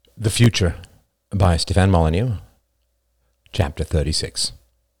The Future by Stefan Molyneux, Chapter 36.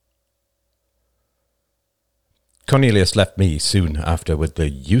 Cornelius left me soon after with the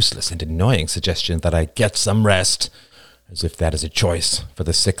useless and annoying suggestion that I get some rest, as if that is a choice for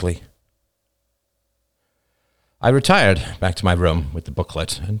the sickly. I retired back to my room with the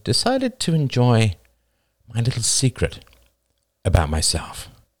booklet and decided to enjoy my little secret about myself.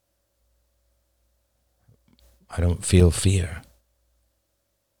 I don't feel fear.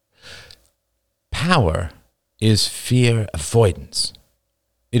 Power is fear avoidance.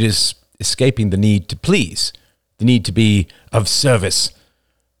 It is escaping the need to please, the need to be of service.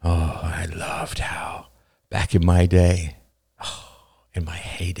 Oh, I loved how, back in my day, in my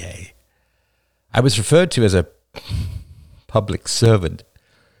heyday, I was referred to as a public servant.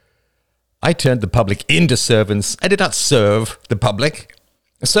 I turned the public into servants. I did not serve the public.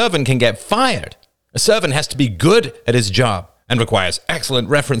 A servant can get fired. A servant has to be good at his job and requires excellent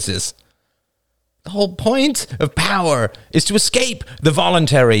references. The whole point of power is to escape the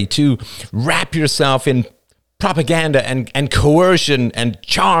voluntary, to wrap yourself in propaganda and coercion and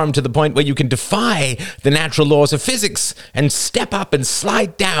charm to the point where you can defy the natural laws of physics and step up and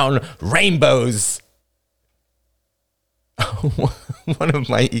slide down rainbows. One of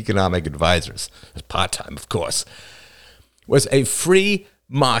my economic advisors, part-time of course, was a free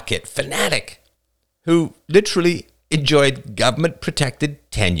market fanatic who literally enjoyed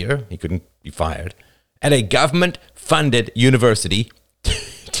government-protected tenure, he couldn't be fired, at a government-funded university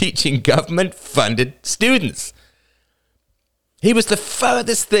teaching government-funded students. He was the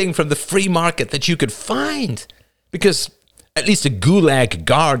furthest thing from the free market that you could find, because at least a gulag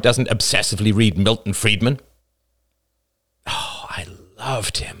guard doesn't obsessively read Milton Friedman. Oh, I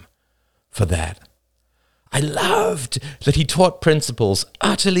loved him for that. I loved that he taught principles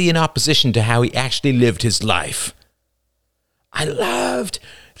utterly in opposition to how he actually lived his life. I loved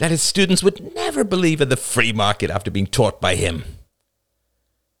that his students would never believe in the free market after being taught by him.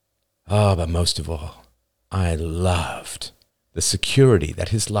 Oh, but most of all, I loved the security that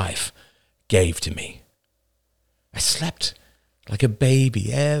his life gave to me. I slept like a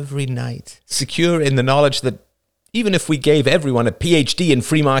baby every night, secure in the knowledge that even if we gave everyone a PhD in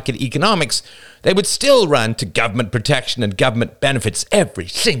free market economics, they would still run to government protection and government benefits every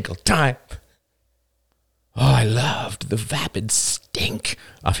single time. Oh, I loved the vapid stink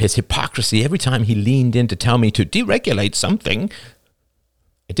of his hypocrisy every time he leaned in to tell me to deregulate something.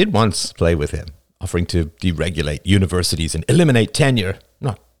 I did once play with him, offering to deregulate universities and eliminate tenure.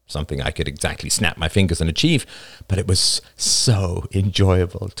 Not something I could exactly snap my fingers and achieve, but it was so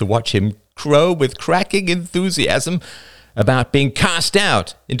enjoyable to watch him crow with cracking enthusiasm about being cast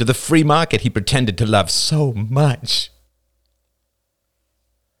out into the free market he pretended to love so much.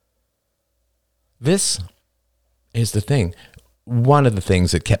 This is the thing. One of the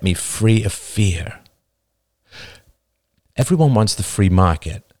things that kept me free of fear. Everyone wants the free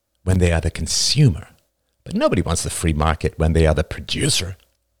market when they are the consumer, but nobody wants the free market when they are the producer.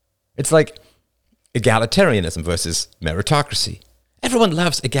 It's like egalitarianism versus meritocracy. Everyone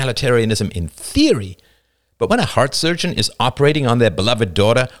loves egalitarianism in theory, but when a heart surgeon is operating on their beloved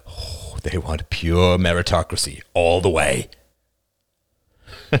daughter, they want pure meritocracy all the way.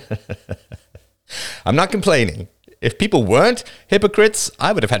 I'm not complaining. If people weren't hypocrites,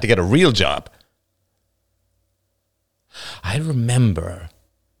 I would have had to get a real job. I remember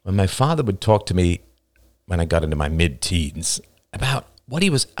when my father would talk to me when I got into my mid-teens about what he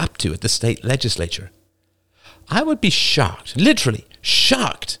was up to at the state legislature. I would be shocked, literally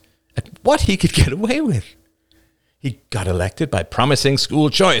shocked, at what he could get away with. He got elected by promising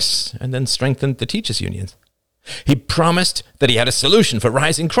school choice and then strengthened the teachers' unions. He promised that he had a solution for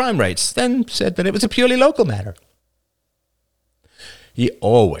rising crime rates, then said that it was a purely local matter. He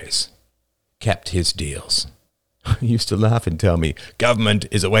always kept his deals. He used to laugh and tell me, government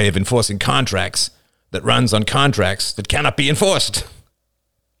is a way of enforcing contracts that runs on contracts that cannot be enforced.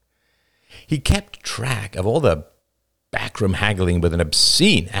 He kept track of all the backroom haggling with an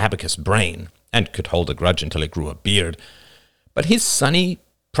obscene abacus brain and could hold a grudge until it grew a beard. But his sunny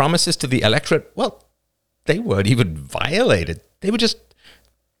promises to the electorate, well, they weren't even violated. They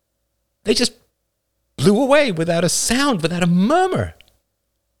just blew away without a sound, without a murmur.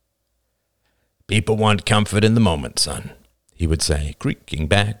 People want comfort in the moment, son, he would say, creaking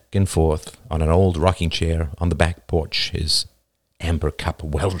back and forth on an old rocking chair on the back porch, his amber cup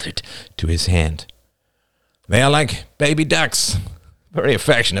welded to his hand. They are like baby ducks, very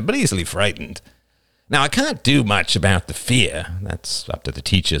affectionate but easily frightened. Now, I can't do much about the fear. That's up to the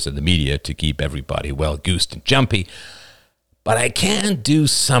teachers and the media to keep everybody well-goosed and jumpy. But I can do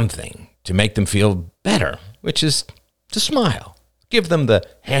something to make them feel better, which is to smile, Give them the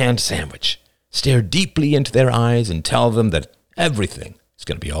hand sandwich. Stare deeply into their eyes and tell them that everything is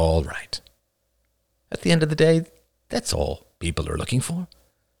going to be all right. At the end of the day, that's all people are looking for.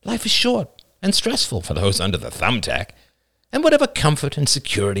 Life is short and stressful for those under the thumbtack, and whatever comfort and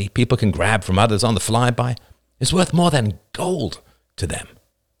security people can grab from others on the flyby is worth more than gold to them.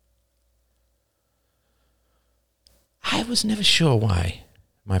 I was never sure why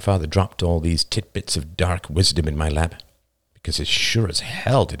my father dropped all these tidbits of dark wisdom in my lap, because he sure as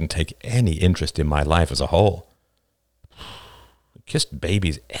hell didn't take any interest in my life as a whole. He kissed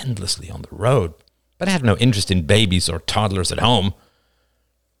babies endlessly on the road, but I had no interest in babies or toddlers at home.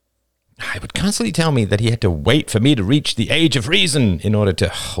 He would constantly tell me that he had to wait for me to reach the age of reason in order to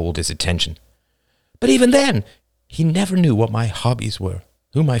hold his attention. But even then, he never knew what my hobbies were,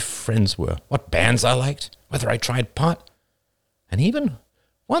 who my friends were, what bands I liked, whether I tried pot. And even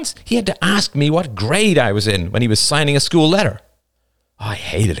once he had to ask me what grade I was in when he was signing a school letter. I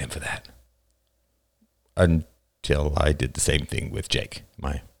hated him for that. Until I did the same thing with Jake,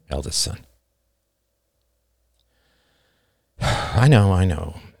 my eldest son. I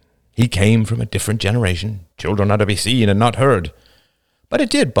know. He came from a different generation. Children are to be seen and not heard. But it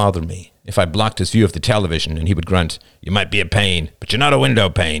did bother me if I blocked his view of the television and he would grunt, "You might be a pain, but you're not a window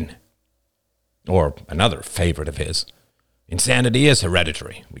pane." Or another favorite of his, "Insanity is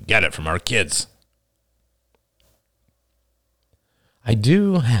hereditary. We get it from our kids." I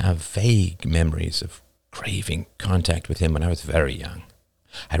do have vague memories of craving contact with him when I was very young.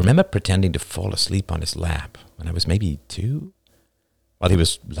 I remember pretending to fall asleep on his lap when I was maybe 2, while he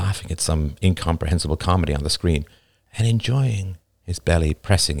was laughing at some incomprehensible comedy on the screen and enjoying his belly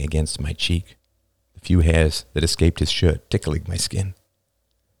pressing against my cheek, the few hairs that escaped his shirt tickling my skin.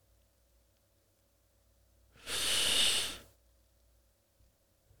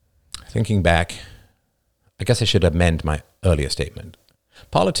 Thinking back, I guess I should amend my earlier statement.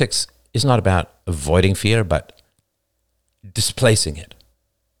 Politics is not about avoiding fear, but displacing it.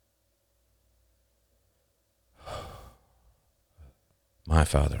 My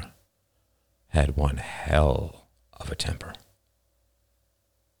father had one hell of a temper.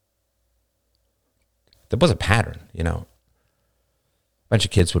 There was a pattern, A bunch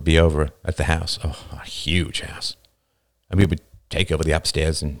of kids would be over at the house, a huge house, and we would take over the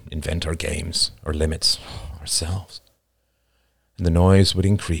upstairs and invent our games or limits ourselves. And the noise would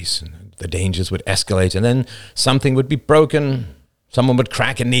increase and the dangers would escalate, and then something would be broken, someone would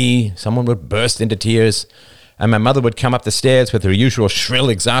crack a knee, someone would burst into tears, and my mother would come up the stairs with her usual shrill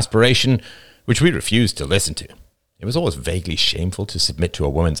exasperation, which we refused to listen to. It was always vaguely shameful to submit to a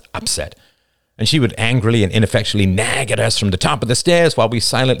woman's upset, and she would angrily and ineffectually nag at us from the top of the stairs while we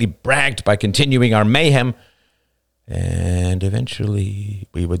silently bragged by continuing our mayhem. And eventually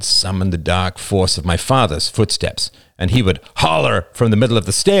we would summon the dark force of my father's footsteps, and he would holler from the middle of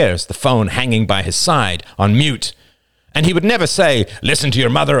the stairs, the phone hanging by his side on mute. And he would never say, "Listen to your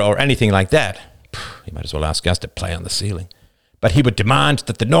mother," or anything like that. He might as well ask us to play on the ceiling. But he would demand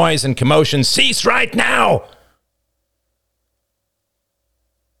that the noise and commotion cease right now.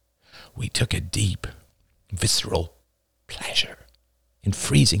 We took a deep, visceral pleasure in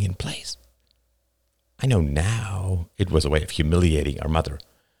freezing in place. I know now it was a way of humiliating our mother,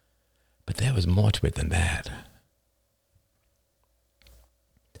 but there was more to it than that.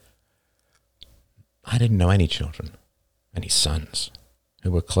 I didn't know any children, any sons,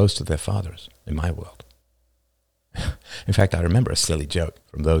 who were close to their fathers in my world. In fact, I remember a silly joke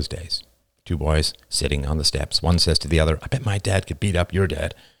from those days. 2 boys sitting on the steps. One says to the other, "I bet my dad could beat up your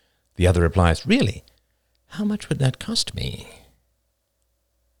dad." The other replies, "Really? How much would that cost me?"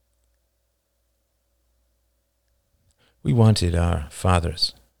 We wanted our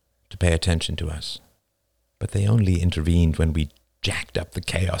fathers to pay attention to us, but they only intervened when we jacked up the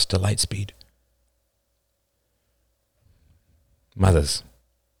chaos to light speed. Mothers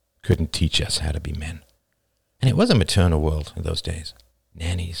couldn't teach us how to be men. And it was a maternal world in those days.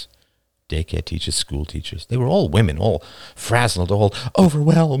 Nannies, daycare teachers, school teachers, they were all women, all frazzled, all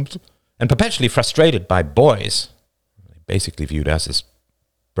overwhelmed, and perpetually frustrated by boys. They basically viewed us as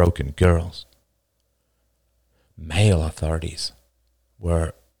broken girls. Male authorities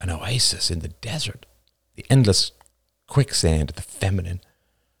were an oasis in the desert, the endless quicksand of the feminine.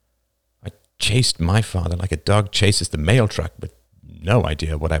 I chased my father like a dog chases the mail truck, with no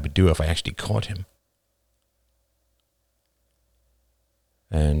idea what I would do if I actually caught him.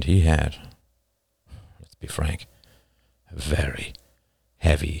 And he had, let's be frank, a very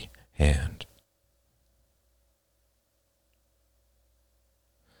heavy hand.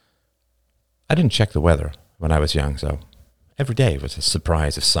 I didn't check the weather when I was young, so every day was a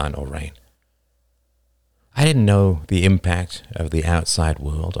surprise of sun or rain. I didn't know the impact of the outside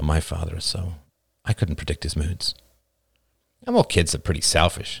world on my father, so I couldn't predict his moods. And all kids are pretty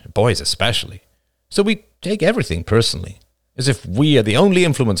selfish, boys especially. So we take everything personally, as if we are the only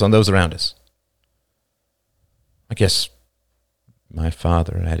influence on those around us. I guess my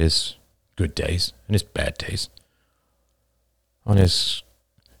father had his good days and his bad days. On his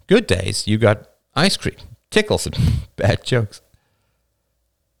good days, you got ice cream, tickles, and bad jokes.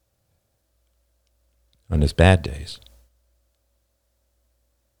 On his bad days,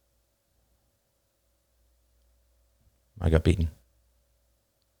 I got beaten.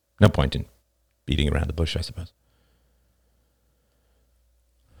 No point in beating around the bush, I suppose.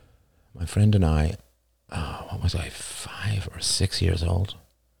 My friend and I, what was I, 5 or 6 years old?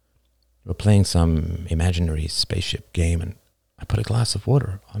 We were playing some imaginary spaceship game, and I put a glass of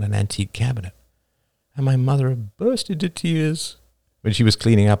water on an antique cabinet. And my mother burst into tears when she was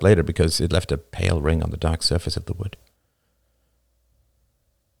cleaning up later because it left a pale ring on the dark surface of the wood.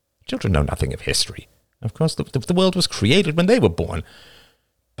 Children know nothing of history. Of course, the world was created when they were born.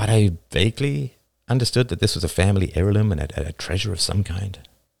 But I vaguely understood that this was a family heirloom and a treasure of some kind,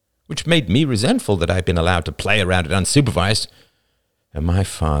 which made me resentful that I'd been allowed to play around it unsupervised. And my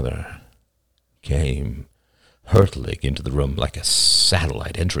father came hurtling into the room like a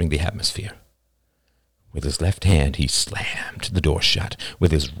satellite entering the atmosphere. With his left hand, he slammed the door shut.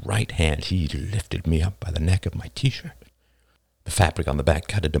 With his right hand, he lifted me up by the neck of my T-shirt. The fabric on the back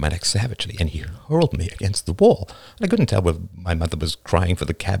cut into my neck savagely, and he hurled me against the wall. I couldn't tell whether my mother was crying for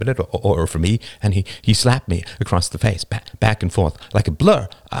the cabinet or for me, and he slapped me across the face, back and forth, like a blur.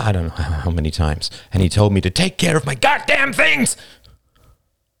 I don't know how many times. And he told me to take care of my goddamn things!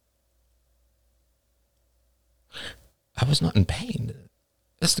 I was not in pain.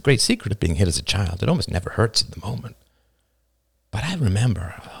 That's the great secret of being hit as a child. It almost never hurts in the moment. But I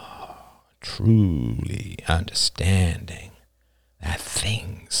remember truly understanding that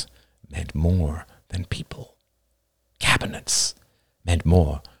things meant more than people. Cabinets meant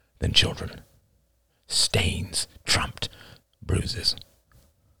more than children. Stains trumped bruises.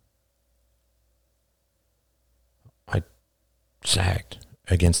 I sagged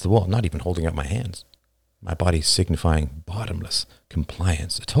against the wall, not even holding up my hands. My body signifying bottomless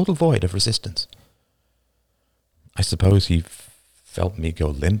compliance, a total void of resistance. I suppose he felt me go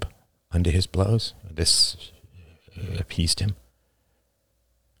limp under his blows. This appeased him.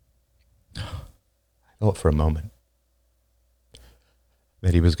 I thought for a moment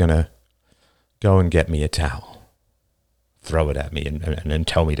that he was going to go and get me a towel, throw it at me, and then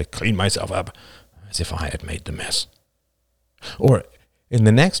tell me to clean myself up, as if I had made the mess. Or in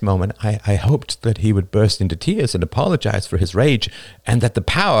the next moment, I hoped that he would burst into tears and apologize for his rage, and that the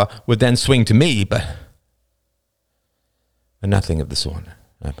power would then swing to me, but nothing of the sort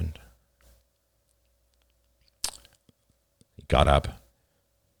happened. He got up,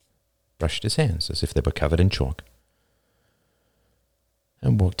 brushed his hands as if they were covered in chalk,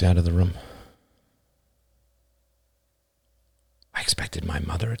 and walked out of the room. I expected my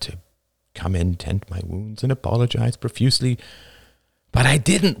mother to come in, tend my wounds, and apologize profusely, but I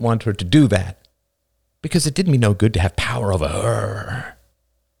didn't want her to do that, because it did me no good to have power over her.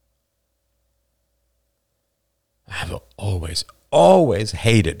 I have always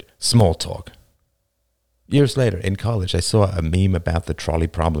hated small talk. Years later, in college, I saw a meme about the trolley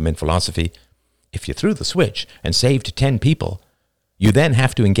problem in philosophy. If you threw the switch and saved 10 people, you then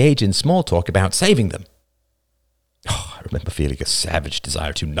have to engage in small talk about saving them. Oh, I remember feeling a savage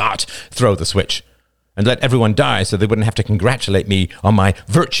desire to not throw the switch and let everyone die so they wouldn't have to congratulate me on my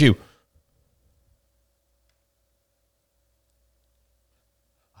virtue.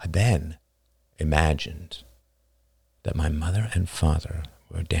 I then imagined that my mother and father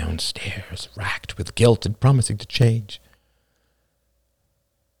were downstairs, racked with guilt and promising to change.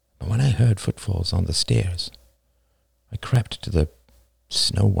 But when I heard footfalls on the stairs, I crept to the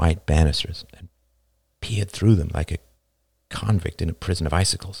snow-white banisters and peered through them like a convict in a prison of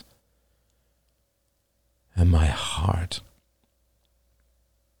icicles. And my heart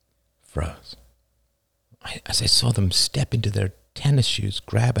froze as I saw them step into their tennis shoes,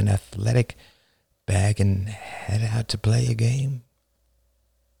 grab an athletic bag, and head out to play a game.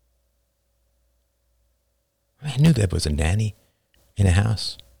 I knew there was a nanny in a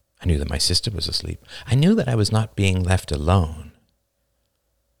house. I knew that my sister was asleep. I knew that I was not being left alone.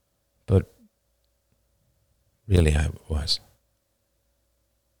 But really I was.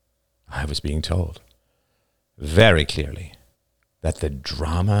 I was being told very clearly that the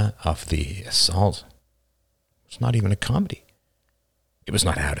drama of the assault was not even a comedy. It was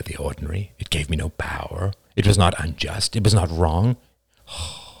not out of the ordinary. It gave me no power. It was not unjust. It was not wrong.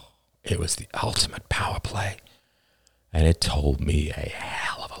 it was the ultimate power play. And it told me a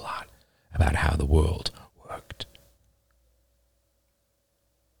hell of a lot about how the world worked.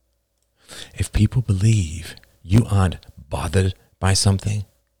 If people believe you aren't bothered by something,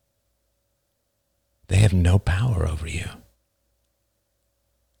 they have no power over you.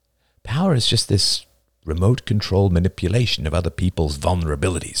 Power is just this remote control manipulation of other people's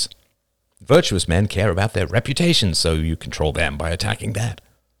vulnerabilities. Virtuous men care about their reputation, so you control them by attacking that.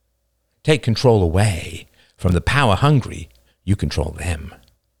 Take control away from the power-hungry, you control them.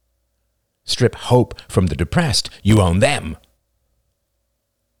 Strip hope from the depressed, you own them.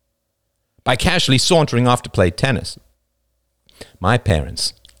 By casually sauntering off to play tennis, my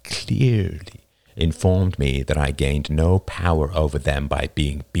parents clearly informed me that I gained no power over them by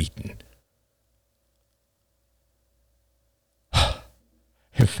being beaten.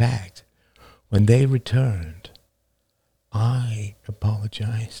 In fact, when they returned, I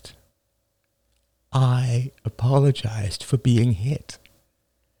apologized. I apologized for being hit.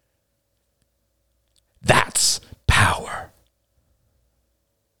 That's power.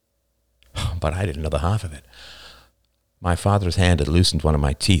 But I didn't know the half of it. My father's hand had loosened one of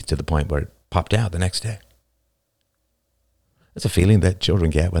my teeth to the point where it popped out the next day. It's a feeling that children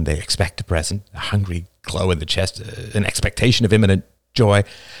get when they expect a present, a hungry glow in the chest, an expectation of imminent joy.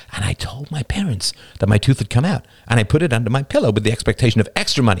 And I told my parents that my tooth had come out, and I put it under my pillow with the expectation of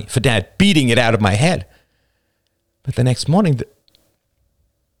extra money for Dad beating it out of my head. But the next morning,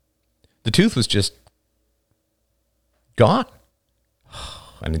 the tooth was just gone.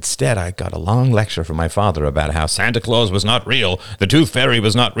 And instead, I got a long lecture from my father about how Santa Claus was not real, the Tooth Fairy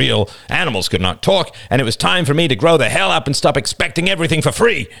was not real, animals could not talk, and it was time for me to grow the hell up and stop expecting everything for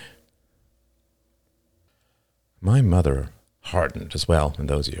free. My mother hardened as well in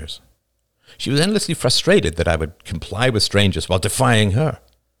those years. She was endlessly frustrated that I would comply with strangers while defying her.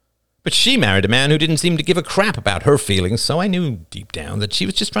 But she married a man who didn't seem to give a crap about her feelings, so I knew deep down that she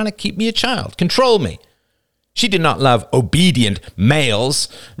was just trying to keep me a child, control me. She did not love obedient males.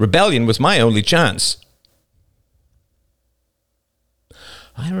 Rebellion was my only chance.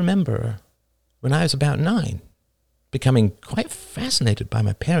 I remember when I was about 9, becoming quite fascinated by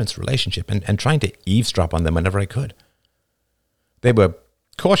my parents' relationship and trying to eavesdrop on them whenever I could. They were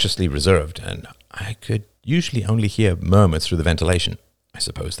cautiously reserved, and I could usually only hear murmurs through the ventilation. I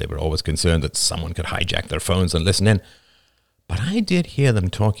suppose they were always concerned that someone could hijack their phones and listen in. But I did hear them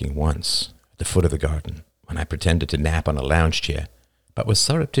talking once at the foot of the garden, when I pretended to nap on a lounge chair, but was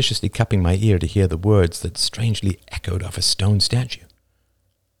surreptitiously cupping my ear to hear the words that strangely echoed off a stone statue.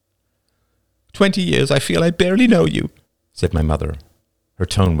 20 years, I feel I barely know you, said my mother. Her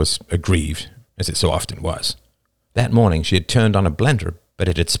tone was aggrieved, as it so often was. That morning she had turned on a blender, but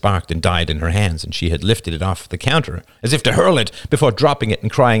it had sparked and died in her hands, and she had lifted it off the counter, as if to hurl it, before dropping it and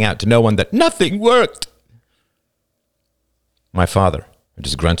crying out to no one that nothing worked. My father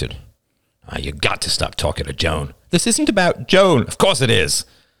just grunted. You got to stop talking to Joan. This isn't about Joan. Of course it is.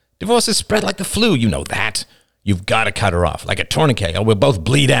 Divorce is spread like the flu. You know that. You've got to cut her off like a tourniquet or we'll both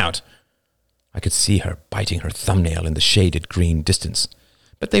bleed out. I could see her biting her thumbnail in the shaded green distance.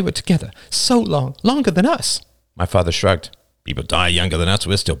 But they were together so long, longer than us. My father shrugged. People die younger than us.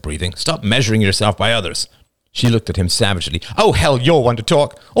 We're still breathing. Stop measuring yourself by others. She looked at him savagely. Oh, hell, you're one to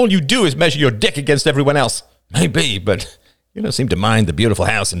talk. All you do is measure your dick against everyone else. Maybe, but you don't seem to mind the beautiful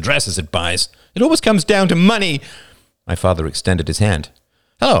house and dresses it buys. It always comes down to money. My father extended his hand.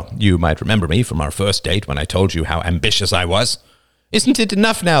 Hello, you might remember me from our first date when I told you how ambitious I was. Isn't it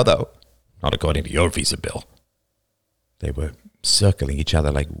enough now, though? Not according to your visa bill. They were circling each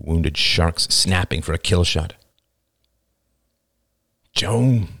other like wounded sharks snapping for a kill shot.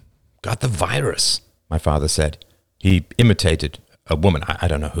 Joan got the virus, my father said. He imitated a woman, I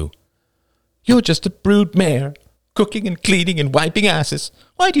don't know who. You're just a brood mare, cooking and cleaning and wiping asses.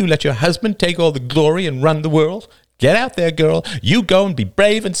 Why do you let your husband take all the glory and run the world? Get out there, girl. You go and be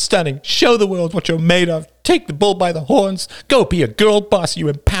brave and stunning. Show the world what you're made of. Take the bull by the horns. Go be a girl boss, you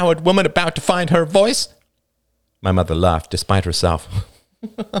empowered woman about to find her voice. My mother laughed despite herself.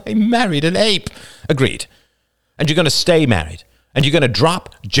 I married an ape. Agreed. And you're going to stay married. And you're going to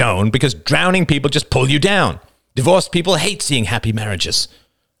drop Joan because drowning people just pull you down. Divorced people hate seeing happy marriages.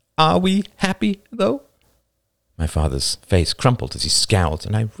 Are we happy, though? My father's face crumpled as he scowled,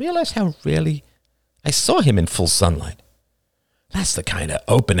 and I realized how rarely I saw him in full sunlight. That's the kind of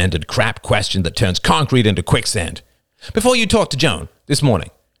open-ended crap question that turns concrete into quicksand. Before you talked to Joan this morning,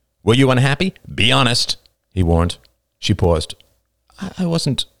 were you unhappy? Be honest, he warned. She paused. I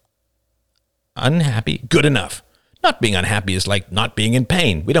wasn't unhappy. Good enough. Not being unhappy is like not being in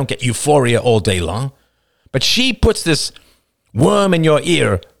pain. We don't get euphoria all day long. But she puts this worm in your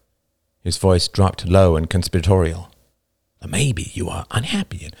ear His voice dropped low and conspiratorial. Maybe you are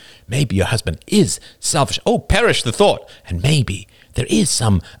unhappy, and maybe your husband is selfish. Oh, perish the thought! And maybe there is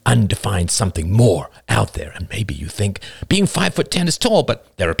some undefined something more out there, and maybe you think being 5'10" is tall, but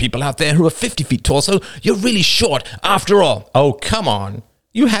there are people out there who are 50 feet tall, so you're really short after all. Oh, come on.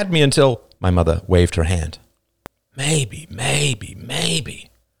 You had me until... My mother waved her hand. Maybe.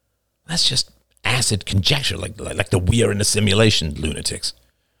 That's just acid conjecture, like the we are in a simulation, lunatics.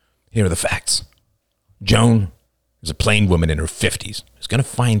 Here are the facts. Joan is a plain woman in her 50s who's going to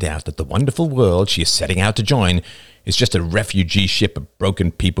find out that the wonderful world she is setting out to join is just a refugee ship of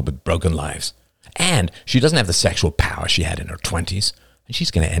broken people with broken lives. And she doesn't have the sexual power she had in her 20s, and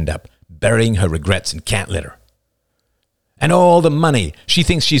she's going to end up burying her regrets in cat litter. And all the money she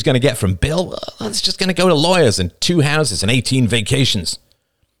thinks she's going to get from Bill, well, it's just going to go to lawyers and 2 houses and 18 vacations.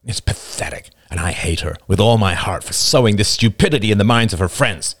 It's pathetic, and I hate her with all my heart for sowing this stupidity in the minds of her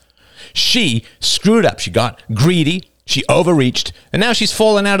friends. She screwed up. She got greedy, she overreached, and now she's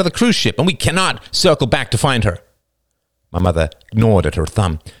fallen out of the cruise ship, and we cannot circle back to find her. My mother gnawed at her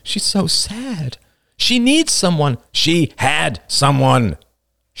thumb. She's so sad. She needs someone. She had someone.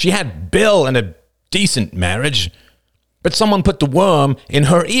 She had Bill and a decent marriage. But someone put the worm in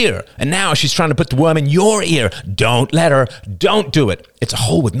her ear, and now she's trying to put the worm in your ear. Don't let her. Don't do it. It's a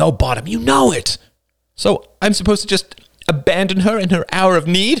hole with no bottom. You know it. So I'm supposed to just abandon her in her hour of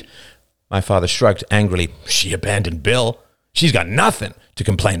need? My father shrugged angrily. She abandoned Bill. She's got nothing to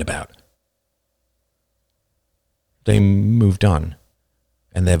complain about. They moved on,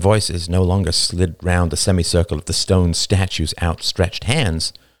 and their voices no longer slid round the semicircle of the stone statue's outstretched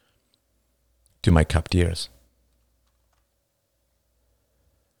hands to my cupped ears.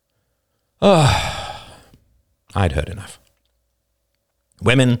 I'd heard enough.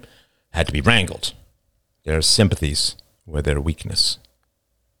 Women had to be wrangled. Their sympathies were their weakness.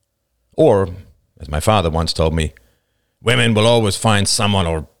 Or, as my father once told me, women will always find someone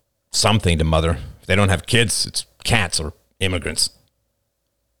or something to mother. If they don't have kids, it's cats or immigrants.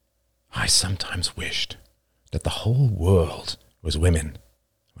 I sometimes wished that the whole world was women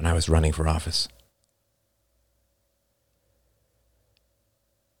when I was running for office.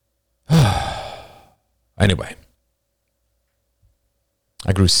 Anyway,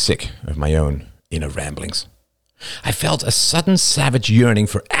 I grew sick of my own inner ramblings. I felt a sudden savage yearning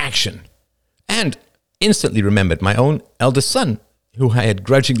for action, and instantly remembered my own eldest son, who I had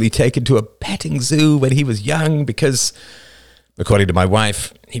grudgingly taken to a petting zoo when he was young because, according to my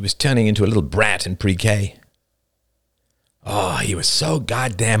wife, he was turning into a little brat in pre-K. Oh, he was so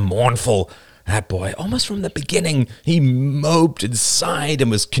goddamn mournful, that boy. Almost from the beginning, he moped and sighed and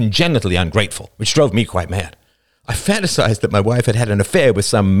was congenitally ungrateful, which drove me quite mad. I fantasized that my wife had had an affair with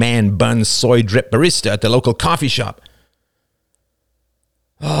some man-bun, soy-drip barista at the local coffee shop.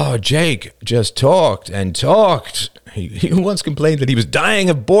 Oh, Jake just talked and talked. He once complained that he was dying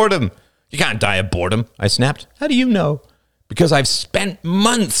of boredom. You can't die of boredom, I snapped. How do you know? Because I've spent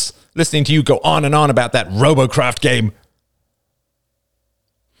months listening to you go on and on about that Robocraft game.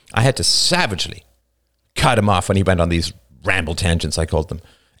 I had to savagely cut him off when he went on these ramble tangents, I called them.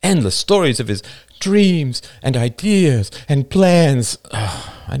 Endless stories of his dreams and ideas and plans.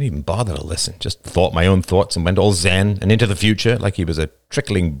 Oh, I didn't even bother to listen. Just thought my own thoughts and went all zen and into the future like he was a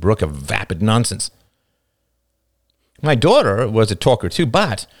trickling brook of vapid nonsense. My daughter was a talker too,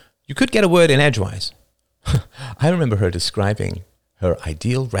 but you could get a word in edgewise. I remember her describing her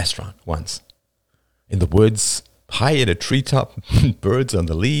ideal restaurant once. In the woods, high in a treetop, birds on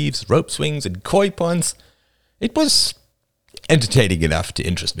the leaves, rope swings, and koi ponds. It was entertaining enough to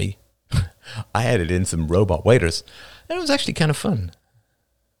interest me. I added in some robot waiters, and it was actually kind of fun.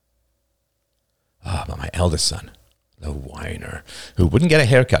 But my eldest son, the whiner, who wouldn't get a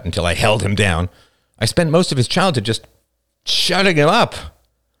haircut until I held him down, I spent most of his childhood just shutting him up.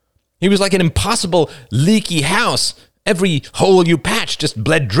 He was like an impossible, leaky house. Every hole you patched just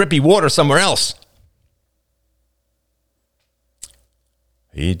bled drippy water somewhere else.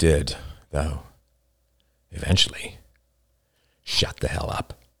 He did, though, eventually shut the hell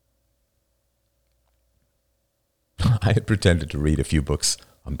up. I had pretended to read a few books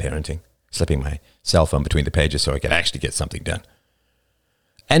on parenting, slipping my cell phone between the pages so I could actually get something done,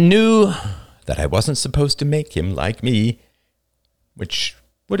 and knew that I wasn't supposed to make him like me, which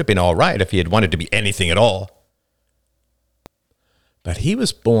would have been all right if he had wanted to be anything at all. But he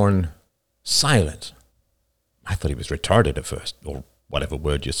was born silent. I thought he was retarded at first, or whatever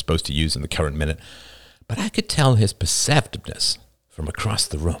word you're supposed to use in the current minute, but I could tell his perceptiveness from across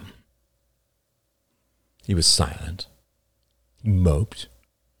the room. He was silent. He moped.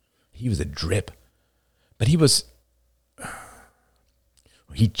 He was a drip. But he was...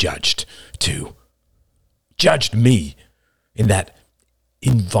 He judged, too. Judged me in that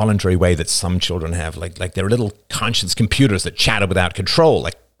involuntary way that some children have, like they're little conscious computers that chatter without control,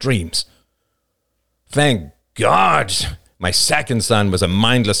 like dreams. Thank God my second son was a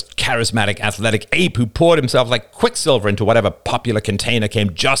mindless, charismatic, athletic ape who poured himself like quicksilver into whatever popular container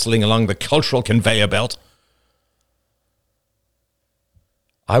came jostling along the cultural conveyor belt.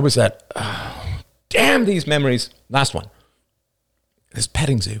 I was at, damn these memories, last one, this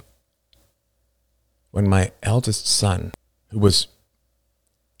petting zoo, when my eldest son, who was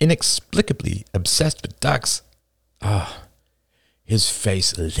inexplicably obsessed with ducks, his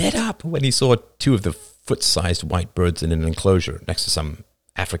face lit up when he saw two of the foot-sized white birds in an enclosure next to some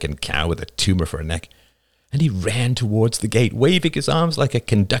African cow with a tumor for a neck. And he ran towards the gate, waving his arms like a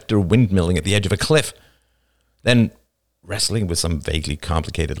conductor windmilling at the edge of a cliff. Then, wrestling with some vaguely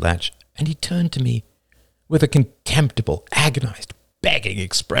complicated latch, and he turned to me with a contemptible, agonized, begging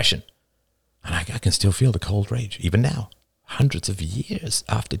expression. And I can still feel the cold rage, even now, hundreds of years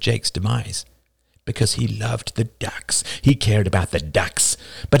after Jake's demise. Because he loved the ducks. He cared about the ducks.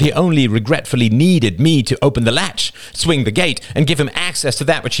 But he only regretfully needed me to open the latch, swing the gate, and give him access to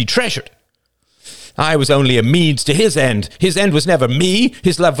that which he treasured. I was only a means to his end. His end was never me.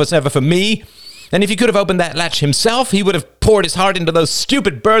 His love was never for me. And if he could have opened that latch himself, he would have poured his heart into those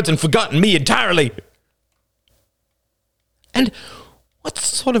stupid birds and forgotten me entirely. And what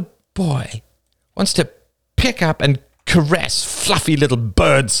sort of boy wants to pick up and caress fluffy little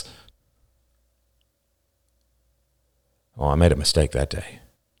birds? Oh, I made a mistake that day,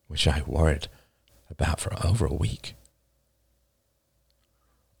 which I worried about for over a week.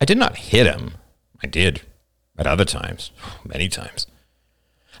 I did not hit him. I did, at other times, many times.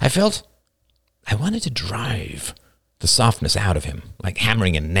 I felt I wanted to drive the softness out of him, like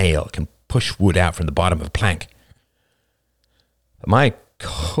hammering a nail can push wood out from the bottom of a plank. But my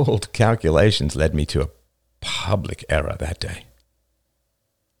cold calculations led me to a public error that day.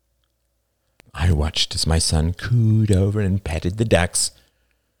 I watched as my son cooed over and petted the ducks.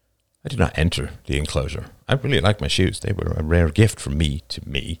 I did not enter the enclosure. I really liked my shoes. They were a rare gift from me to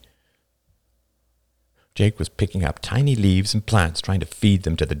me. Jake was picking up tiny leaves and plants, trying to feed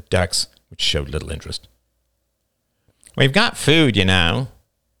them to the ducks, which showed little interest. "We've got food, you know,"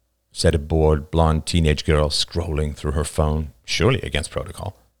 said a bored, blonde teenage girl scrolling through her phone, surely against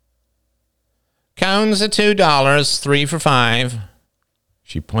protocol. "Cones are $2, 3 for $5.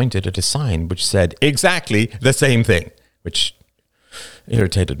 She pointed at a sign which said exactly the same thing, which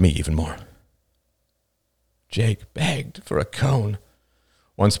irritated me even more. Jake begged for a cone.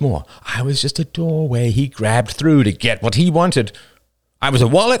 Once more, I was just a doorway he grabbed through to get what he wanted. I was a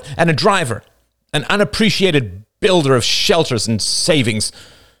wallet and a driver, an unappreciated builder of shelters and savings.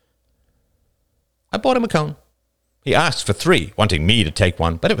 I bought him a cone. He asked for 3, wanting me to take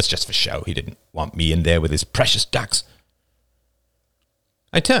one, but it was just for show. He didn't want me in there with his precious ducks.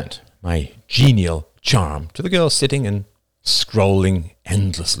 I turned my genial charm to the girl sitting and scrolling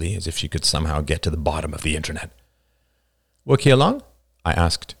endlessly as if she could somehow get to the bottom of the internet. "Work here long?" I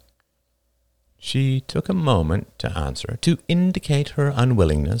asked. She took a moment to answer, to indicate her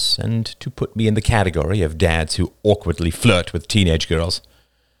unwillingness, and to put me in the category of dads who awkwardly flirt with teenage girls.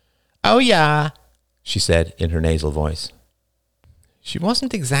 "Oh, yeah," she said in her nasal voice. She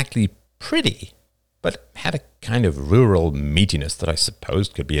wasn't exactly pretty, but had a kind of rural meatiness that I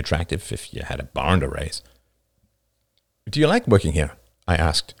supposed could be attractive if you had a barn to raise. "Do you like working here?" I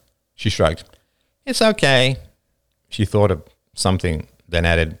asked. She shrugged. "It's okay." She thought of something, then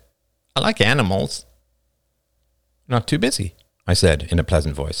added, "I like animals." "Not too busy," I said in a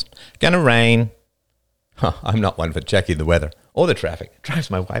pleasant voice. "Gonna rain." I'm not one for checking the weather or the traffic. It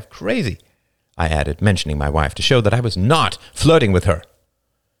drives my wife crazy, I added, mentioning my wife to show that I was not flirting with her.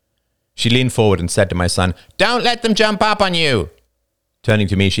 She leaned forward and said to my son, "Don't let them jump up on you." Turning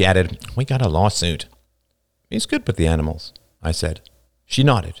to me, she added, "We got a lawsuit." "He's good with the animals," I said. She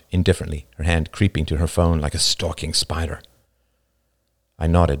nodded indifferently, her hand creeping to her phone like a stalking spider. I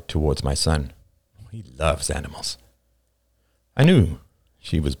nodded towards my son. He loves animals. I knew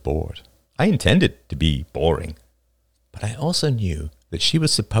she was bored. I intended to be boring. But I also knew that she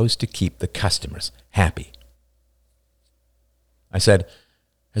was supposed to keep the customers happy. I said,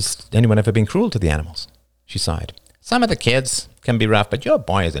 "Has anyone ever been cruel to the animals?" She sighed. "Some of the kids can be rough, but your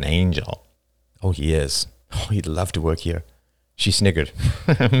boy is an angel." "Oh, he is. Oh, he'd love to work here." She sniggered.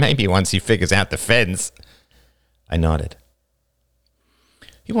 "Maybe once he figures out the fence." I nodded.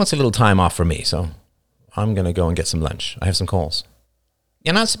 "He wants a little time off from me, so I'm going to go and get some lunch. I have some calls."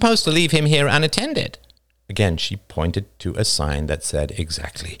 "You're not supposed to leave him here unattended." Again, she pointed to a sign that said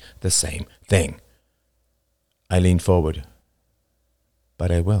exactly the same thing. I leaned forward. but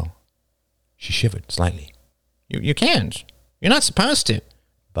I will." She shivered slightly. You can't. You're not supposed to."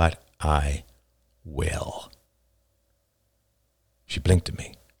 "But I will." She blinked at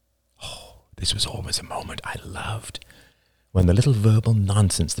me. Oh, this was always a moment I loved. When the little verbal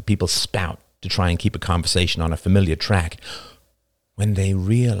nonsense that people spout to try and keep a conversation on a familiar track, when they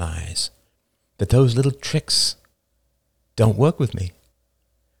realize that those little tricks don't work with me,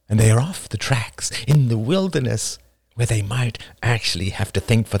 and they are off the tracks in the wilderness, where they might actually have to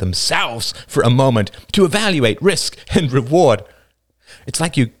think for themselves for a moment to evaluate risk and reward. It's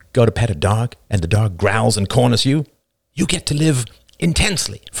like you go to pet a dog and the dog growls and corners you. You get to live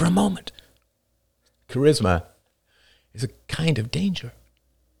intensely for a moment. Charisma is a kind of danger.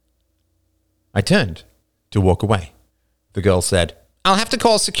 I turned to walk away. The girl said, "I'll have to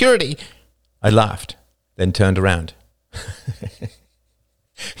call security." I laughed, then turned around.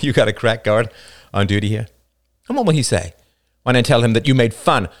 "You got a crack guard on duty here? And what will he say when I tell him that you made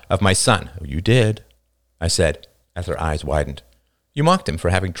fun of my son?" "Oh, you did," I said, as her eyes widened. "You mocked him for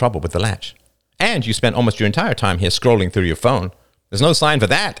having trouble with the latch. And you spent almost your entire time here scrolling through your phone. There's no sign for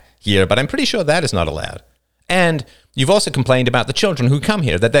that here, but I'm pretty sure that is not allowed. And you've also complained about the children who come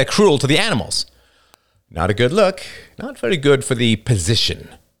here, that they're cruel to the animals. Not a good look. Not very good for the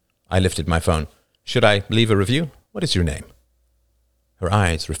position." I lifted my phone. "Should I leave a review? What is your name?" Her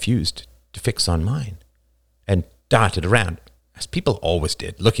eyes refused to fix on mine and darted around, as people always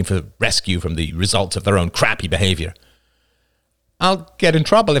did, looking for rescue from the results of their own crappy behavior. "I'll get in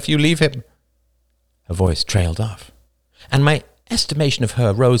trouble if you leave him." Her voice trailed off, and my estimation of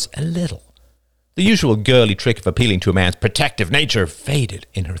her rose a little. The usual girly trick of appealing to a man's protective nature faded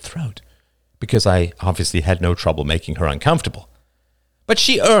in her throat, because I obviously had no trouble making her uncomfortable. But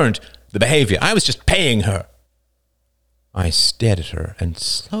she earned the behavior. I was just paying her. I stared at her, and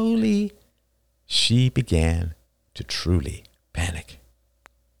slowly she began to truly panic.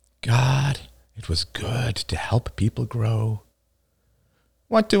 God, it was good to help people grow.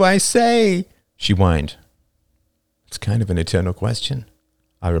 "What do I say?" she whined. "It's kind of an eternal question,"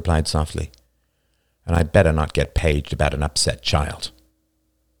 I replied softly. "And I'd better not get paged about an upset child."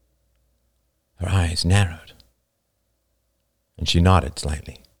 Her eyes narrowed, and she nodded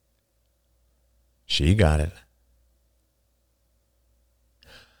slightly. She got it.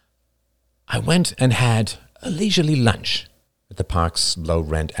 I went and had a leisurely lunch at the park's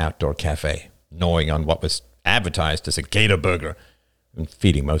low-rent outdoor cafe, gnawing on what was advertised as a gator burger and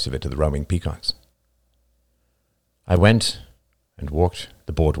feeding most of it to the roaming peacocks. I went and walked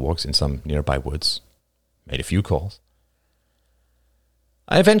the boardwalks in some nearby woods, made a few calls.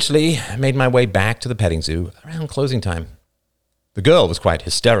 I eventually made my way back to the petting zoo around closing time. The girl was quite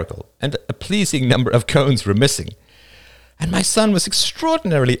hysterical, and a pleasing number of cones were missing. And my son was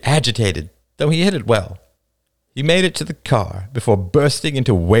extraordinarily agitated, though he hid it well. He made it to the car before bursting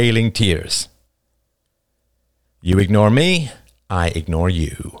into wailing tears. "You ignore me, I ignore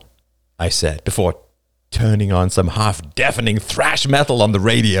you," I said, before turning on some half-deafening thrash metal on the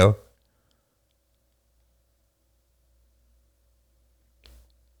radio.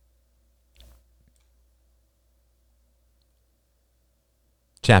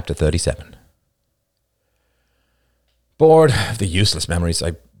 Chapter 37. Bored of the useless memories,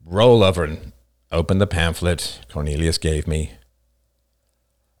 I roll over and open the pamphlet Cornelius gave me.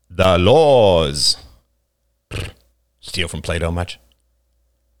 The laws. Steal from Plato much?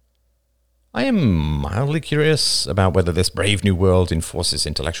 I am mildly curious about whether this brave new world enforces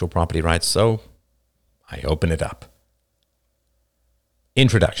intellectual property rights, so I open it up.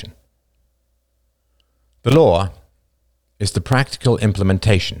 Introduction. The law is the practical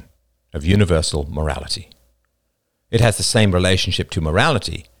implementation of universal morality. It has the same relationship to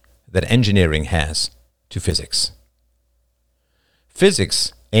morality that engineering has to physics.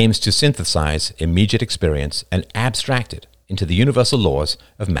 Physics aims to synthesize immediate experience and abstract it into the universal laws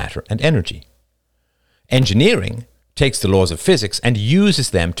of matter and energy. Engineering takes the laws of physics and uses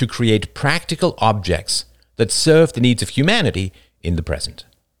them to create practical objects that serve the needs of humanity in the present.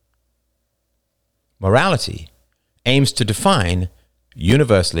 Morality aims to define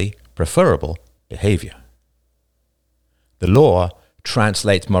universally preferable behavior. The law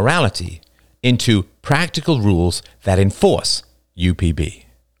translates morality into practical rules that enforce UPB.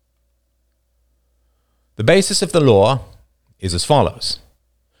 The basis of the law is as follows.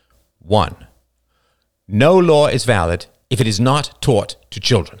 1. No law is valid if it is not taught to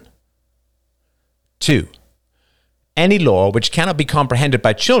children. 2. Any law which cannot be comprehended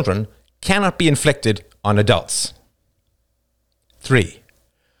by children cannot be inflicted on adults. 3.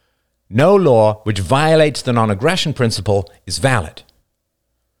 No law which violates the non-aggression principle is valid.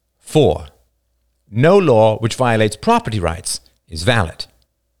 4. No law which violates property rights is valid.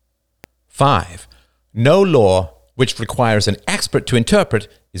 5. No law which requires an expert to interpret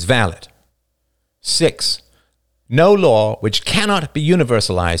is valid. 6. No law which cannot be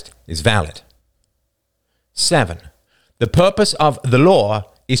universalized is valid. 7. The purpose of the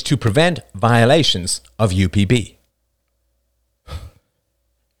law is to prevent violations of UPB.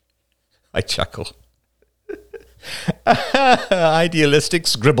 I chuckle. Idealistic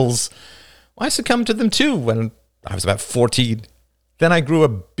scribbles. I succumbed to them too when I was about 14. Then I grew a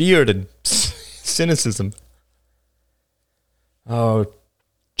beard and cynicism. Oh,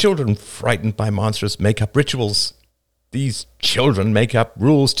 children frightened by monsters make up rituals. These children make up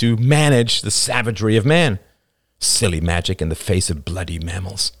rules to manage the savagery of man. Silly magic in the face of bloody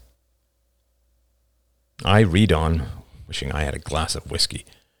mammals. I read on, wishing I had a glass of whiskey.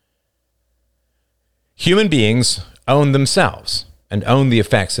 Human beings own themselves and own the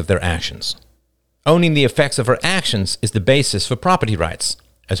effects of their actions. Owning the effects of our actions is the basis for property rights,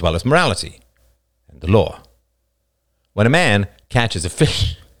 as well as morality and the law. When a man catches a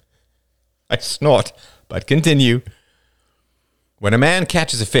fish, I snort, but continue. When a man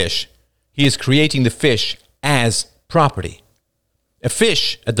catches a fish, he is creating the fish as property. A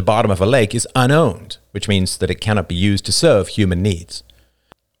fish at the bottom of a lake is unowned, which means that it cannot be used to serve human needs.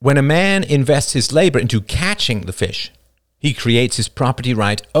 When a man invests his labor into catching the fish, he creates his property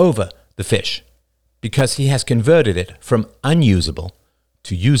right over the fish, because he has converted it from unusable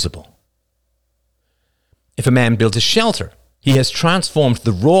to usable. If a man builds a shelter, he has transformed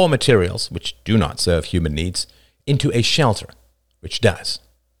the raw materials, which do not serve human needs, into a shelter, which does.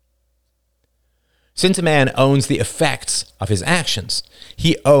 Since a man owns the effects of his actions,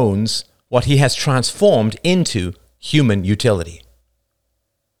 he owns what he has transformed into human utility.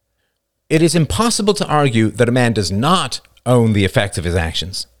 It is impossible to argue that a man does not own the effects of his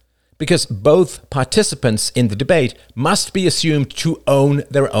actions, because both participants in the debate must be assumed to own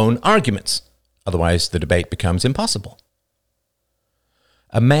their own arguments. Otherwise, the debate becomes impossible.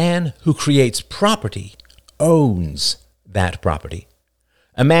 A man who creates property owns that property.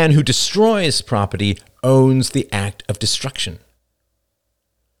 A man who destroys property owns the act of destruction.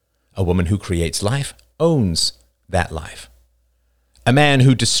 A woman who creates life owns that life. A man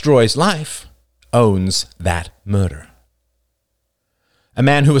who destroys life owns that murder. A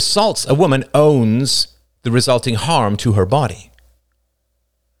man who assaults a woman owns the resulting harm to her body.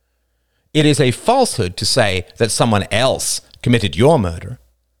 It is a falsehood to say that someone else committed your murder,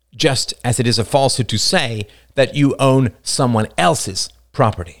 just as it is a falsehood to say that you own someone else's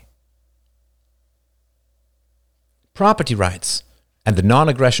property. Property rights and the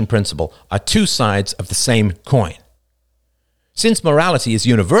non-aggression principle are two sides of the same coin. Since morality is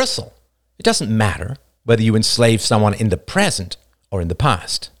universal, it doesn't matter whether you enslave someone in the present or in the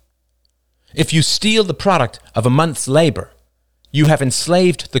past. If you steal the product of a month's labor, you have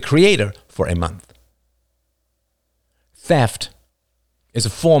enslaved the creator for a month. Theft is a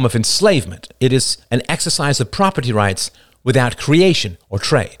form of enslavement. It is an exercise of property rights without creation or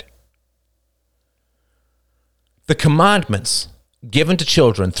trade. The commandments given to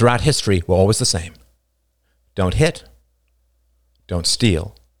children throughout history were always the same. Don't hit. Don't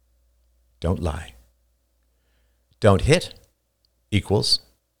steal. Don't lie. Don't hit equals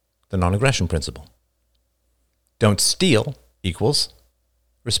the non-aggression principle. Don't steal equals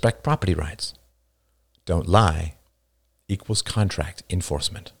respect property rights. Don't lie equals contract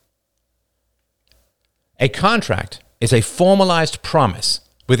enforcement. A contract is a formalized promise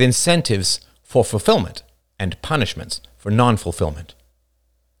with incentives for fulfillment and punishments for non-fulfillment.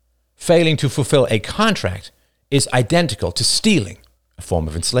 Failing to fulfill a contract is identical to stealing, a form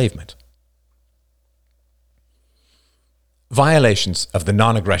of enslavement. Violations of the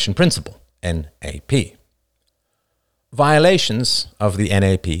non-aggression principle, NAP. Violations of the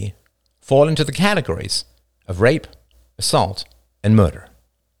NAP fall into the categories of rape, assault, and murder.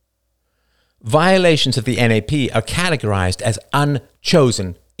 Violations of the NAP are categorized as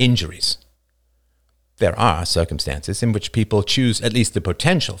unchosen injuries. There are circumstances in which people choose at least the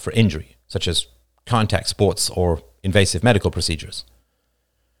potential for injury, such as contact sports or invasive medical procedures.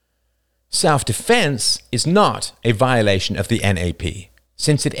 Self-defense is not a violation of the NAP,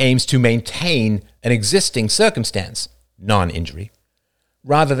 since it aims to maintain an existing circumstance, non-injury,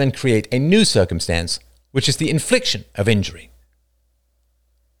 rather than create a new circumstance, which is the infliction of injury.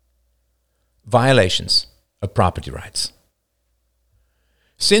 Violations of property rights.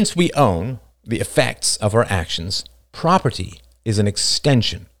 Since we own the effects of our actions, property is an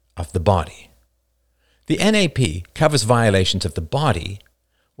extension of the body. The NAP covers violations of the body,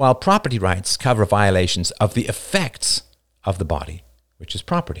 while property rights cover violations of the effects of the body, which is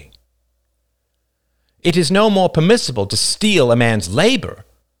property. It is no more permissible to steal a man's labor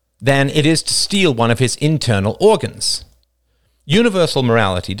than it is to steal one of his internal organs. Universal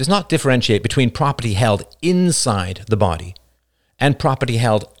morality does not differentiate between property held inside the body and property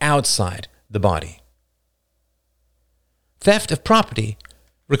held outside the body. Theft of property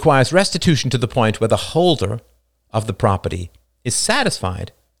requires restitution to the point where the holder of the property is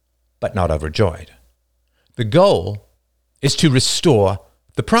satisfied but not overjoyed. The goal is to restore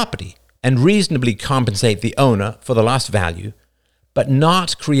the property and reasonably compensate the owner for the lost value, but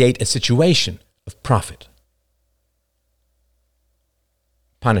not create a situation of profit.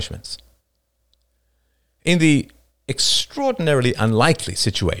 Punishments. In the extraordinarily unlikely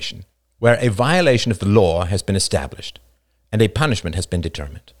situation where a violation of the law has been established and a punishment has been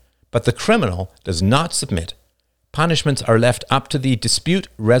determined, but the criminal does not submit, punishments are left up to the dispute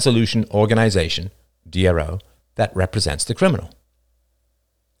resolution organization, DRO, that represents the criminal.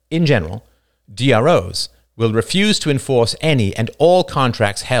 In general, DROs will refuse to enforce any and all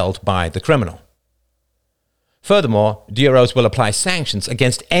contracts held by the criminal. Furthermore, DROs will apply sanctions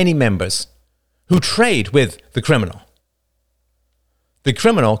against any members who trade with the criminal. The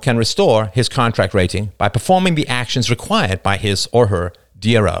criminal can restore his contract rating by performing the actions required by his or her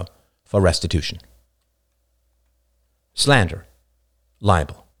DRO for restitution. Slander,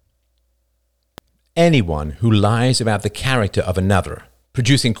 libel. Anyone who lies about the character of another,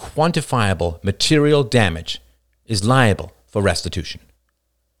 producing quantifiable material damage, is liable for restitution.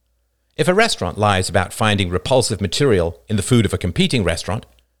 If a restaurant lies about finding repulsive material in the food of a competing restaurant,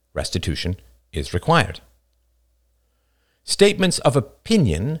 restitution is required. Statements of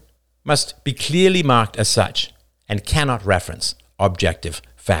opinion must be clearly marked as such and cannot reference objective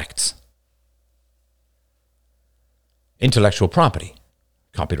facts. Intellectual property,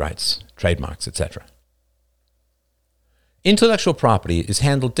 copyrights, trademarks, etc. Intellectual property is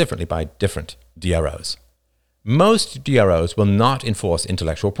handled differently by different DROs. Most DROs will not enforce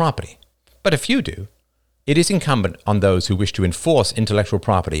intellectual property, but a few do. It is incumbent on those who wish to enforce intellectual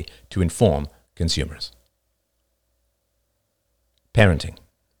property to inform consumers. Parenting.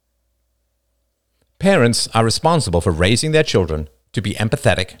 Parents are responsible for raising their children to be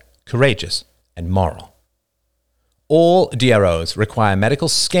empathetic, courageous, and moral. All DROs require medical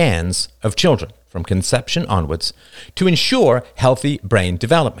scans of children from conception onwards to ensure healthy brain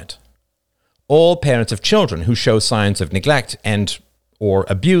development. All parents of children who show signs of neglect and/or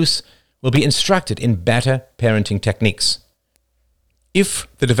abuse will be instructed in better parenting techniques. If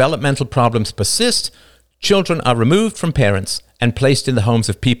the developmental problems persist, children are removed from parents and placed in the homes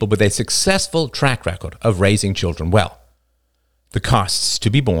of people with a successful track record of raising children well. The costs to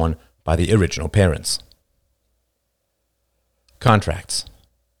be borne by the original parents. Contracts.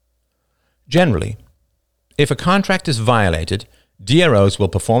 Generally, if a contract is violated, DROs will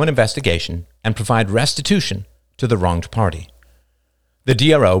perform an investigation and provide restitution to the wronged party. The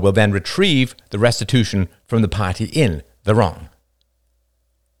DRO will then retrieve the restitution from the party in the wrong.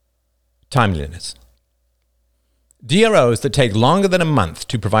 Timeliness. DROs that take longer than a month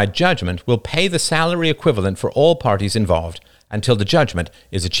to provide judgment will pay the salary equivalent for all parties involved until the judgment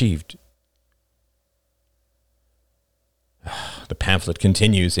is achieved. The pamphlet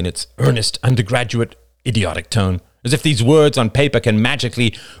continues in its earnest, undergraduate, idiotic tone, as if these words on paper can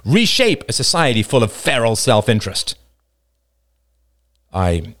magically reshape a society full of feral self-interest.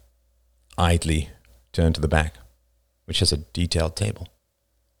 I idly turn to the back, which has a detailed table.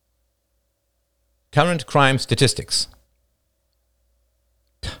 Current crime statistics.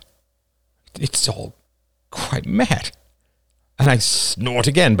 It's all quite mad. And I snort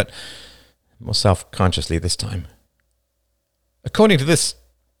again, but more self-consciously this time. According to this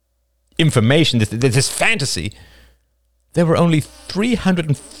information, this fantasy, there were only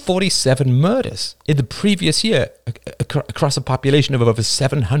 347 murders in the previous year across a population of over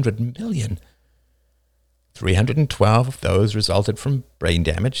 700 million. 312 of those resulted from brain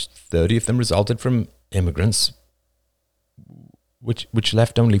damage, 30 of them resulted from immigrants, which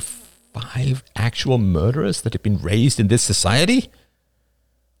left only 5 actual murderers that had been raised in this society.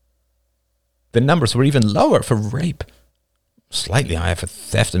 The numbers were even lower for rape, slightly higher for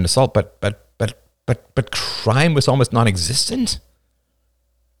theft and assault, but crime was almost non-existent.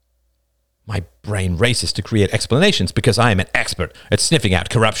 My brain races to create explanations because I am an expert at sniffing out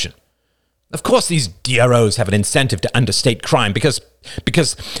corruption. Of course, these DROs have an incentive to understate crime because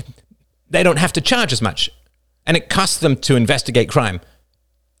they don't have to charge as much, and it costs them to investigate crime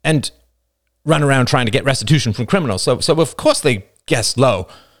and run around trying to get restitution from criminals. So of course they guess low.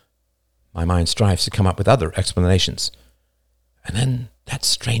 My mind strives to come up with other explanations. And then that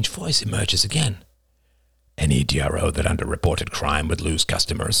strange voice emerges again. Any DRO that underreported crime would lose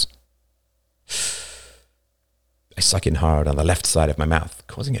customers. suck in hard on the left side of my mouth,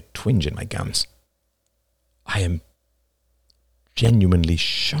 causing a twinge in my gums. I am genuinely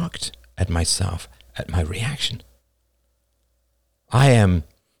shocked at myself, at my reaction. I am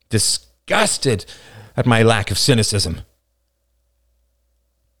disgusted at my lack of cynicism.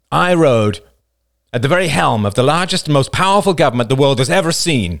 I rode at the very helm of the largest and most powerful government the world has ever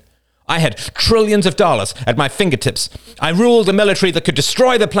seen. I had trillions of dollars at my fingertips. I ruled a military that could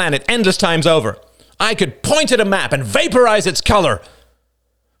destroy the planet endless times over. I could point at a map and vaporize its color.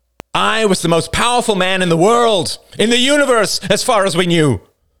 I was the most powerful man in the world, in the universe, as far as we knew.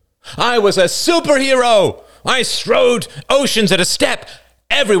 I was a superhero. I strode oceans at a step.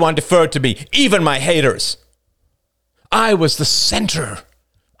 Everyone deferred to me, even my haters. I was the center.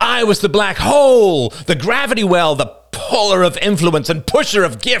 I was the black hole, the gravity well, the puller of influence and pusher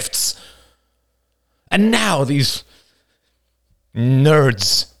of gifts. And now these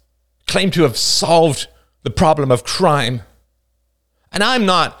nerds claim to have solved the problem of crime. And I'm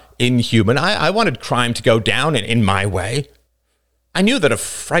not inhuman. I wanted crime to go down in my way. I knew that a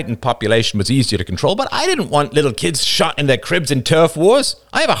frightened population was easier to control, but I didn't want little kids shot in their cribs in turf wars.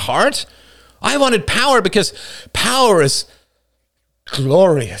 I have a heart. I wanted power because power is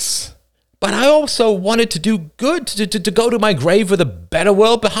glorious. But I also wanted to do good, to go to my grave with a better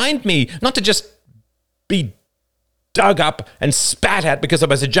world behind me, not to just be dug up and spat at because I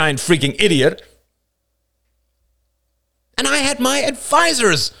was a giant freaking idiot. And I had my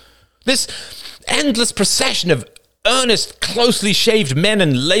advisors, this endless procession of earnest, closely shaved men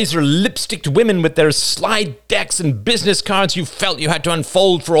and laser lipsticked women with their slide decks and business cards you felt you had to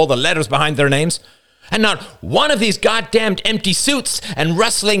unfold for all the letters behind their names. And not one of these goddamned empty suits and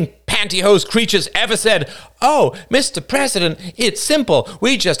rustling pantyhose creatures ever said, "Oh, Mr. President, it's simple.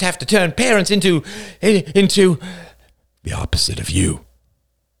 We just have to turn parents into the opposite of you,"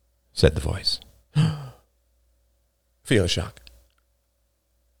 said the voice. Feel a shock.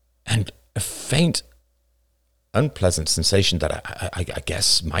 And a faint, unpleasant sensation that I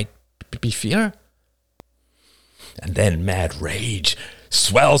guess might be fear. And then mad rage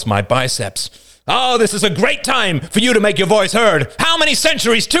swells my biceps. "Oh, this is a great time for you to make your voice heard. How many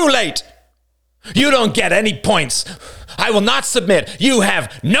centuries too late? You don't get any points. I will not submit. You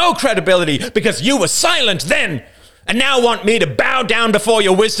have no credibility because you were silent then, and now want me to bow down before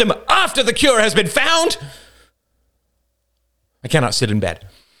your wisdom after the cure has been found?" I cannot sit in bed.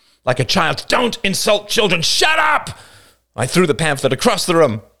 Like a child, "Don't insult children. Shut up!" I threw the pamphlet across the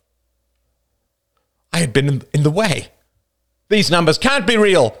room. I had been in the way. These numbers can't be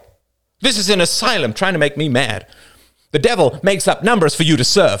real. This is an asylum trying to make me mad. The devil makes up numbers for you to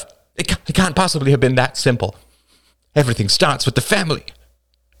serve. It can't possibly have been that simple. Everything starts with the family.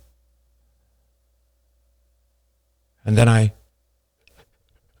 And then I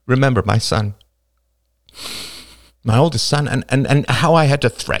remember my son. My oldest son, and how I had to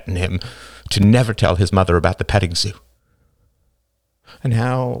threaten him to never tell his mother about the petting zoo. And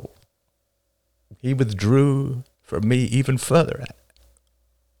how he withdrew from me even further.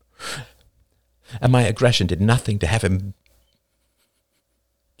 And my aggression did nothing to have him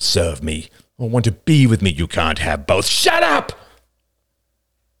serve me or want to be with me. "You can't have both. Shut up!"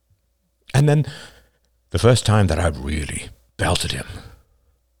 And then the first time that I really belted him,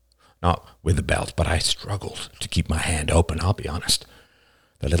 not with a belt, but I struggled to keep my hand open, I'll be honest.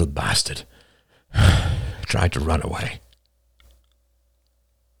 The little bastard tried to run away.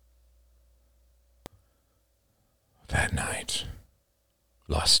 That night,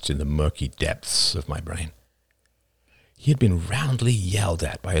 lost in the murky depths of my brain, he had been roundly yelled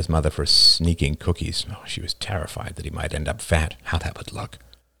at by his mother for sneaking cookies. Oh, she was terrified that he might end up fat, how that would look.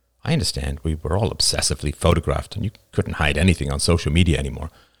 I understand we were all obsessively photographed, and you couldn't hide anything on social media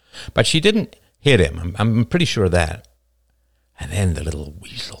anymore. But she didn't hit him, I'm pretty sure of that. And then the little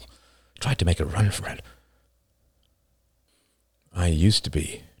weasel tried to make a run for it. I used to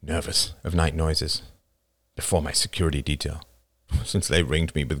be nervous of night noises before my security detail. Since they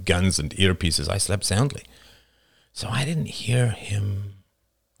ringed me with guns and earpieces, I slept soundly. So I didn't hear him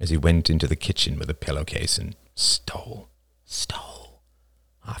as he went into the kitchen with a pillowcase and stole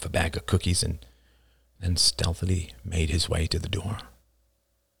half a bag of cookies and then stealthily made his way to the door.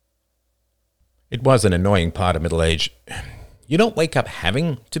 It was an annoying part of middle age. You don't wake up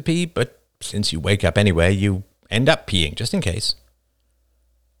having to pee, but since you wake up anyway, you end up peeing, just in case.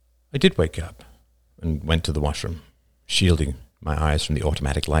 I did wake up and went to the washroom, shielding my eyes from the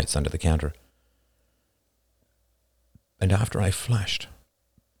automatic lights under the counter. And after I flushed,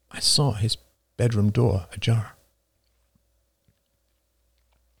 I saw his bedroom door ajar.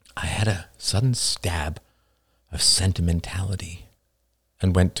 I had a sudden stab of sentimentality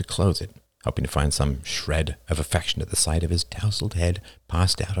and went to close it hoping to find some shred of affection at the sight of his tousled head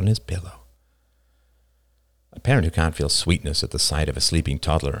passed out on his pillow. A parent who can't feel sweetness at the sight of a sleeping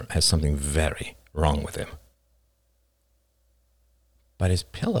toddler has something very wrong with him. But his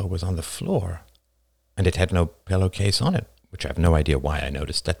pillow was on the floor, and it had no pillowcase on it, which I have no idea why I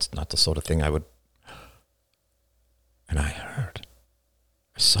noticed. That's not the sort of thing I would... And I heard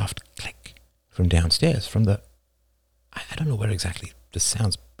a soft click from downstairs, from the... I don't know where exactly. The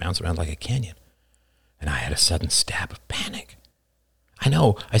sounds bounce around like a canyon. And I had a sudden stab of panic. I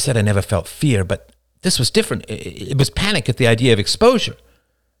know I said I never felt fear, but this was different. It was panic at the idea of exposure.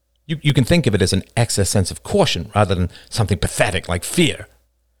 You can think of it as an excess sense of caution rather than something pathetic like fear.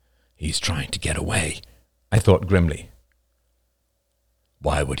 He's trying to get away, I thought grimly.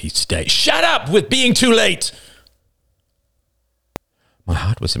 Why would he stay? Shut up with being too late! My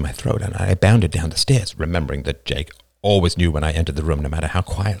heart was in my throat, and I bounded down the stairs, remembering that Jake always knew when I entered the room, no matter how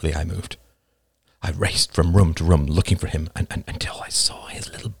quietly I moved. I raced from room to room, looking for him, until I saw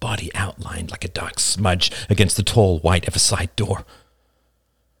his little body outlined like a dark smudge against the tall white of a side door.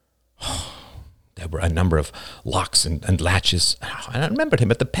 There were a number of locks and latches, and I remembered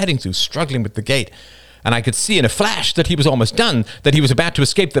him at the petting zoo struggling with the gate, and I could see in a flash that he was almost done, that he was about to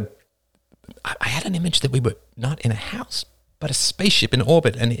escape the... I had an image that we were not in a house, but a spaceship in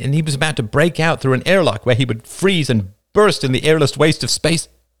orbit, and he was about to break out through an airlock where he would freeze and burst in the airless waste of space.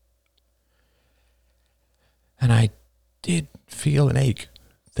 And I did feel an ache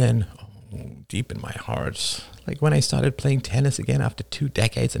then, deep in my heart, like when I started playing tennis again after 2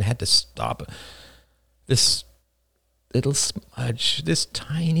 decades and had to stop. This little smudge, this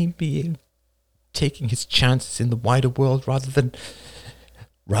tiny being, taking his chances in the wider world rather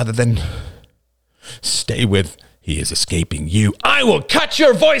than stay with... He is escaping you. I will cut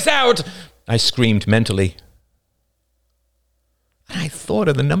your voice out! I screamed mentally. And I thought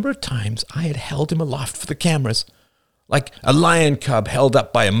of the number of times I had held him aloft for the cameras, like a lion cub held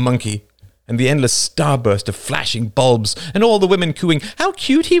up by a monkey, and the endless starburst of flashing bulbs, and all the women cooing how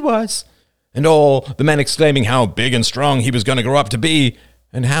cute he was, and all the men exclaiming how big and strong he was going to grow up to be,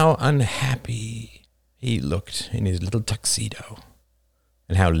 and how unhappy he looked in his little tuxedo,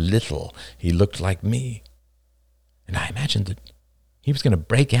 and how little he looked like me. And I imagined that he was going to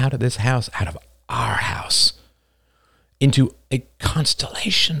break out of this house, out of our house, into a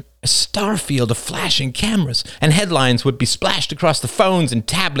constellation, a star field of flashing cameras, and headlines would be splashed across the phones and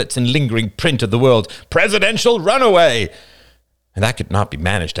tablets and lingering print of the world. Presidential runaway! And that could not be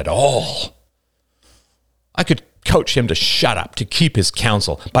managed at all. I could coach him to shut up, to keep his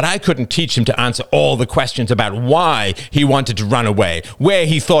counsel, but I couldn't teach him to answer all the questions about why he wanted to run away, where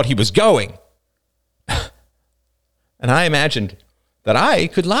he thought he was going. And I imagined that I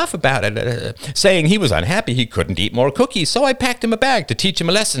could laugh about it, saying he was unhappy he couldn't eat more cookies, so I packed him a bag to teach him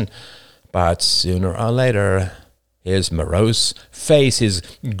a lesson. But sooner or later, his morose face, his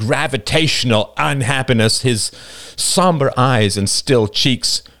gravitational unhappiness, his somber eyes and still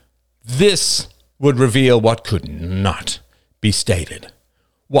cheeks, this would reveal what could not be stated,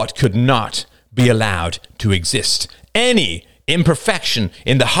 what could not be allowed to exist, any imperfection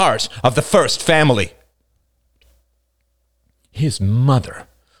in the heart of the first family. His mother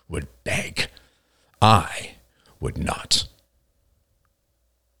would beg. I would not.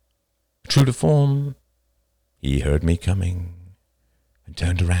 True to form, he heard me coming and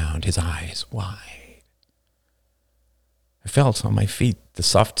turned around, his eyes wide. I felt on my feet the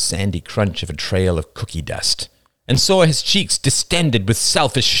soft sandy crunch of a trail of cookie dust and saw his cheeks distended with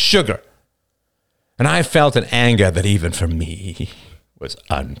selfish sugar. And I felt an anger that even for me was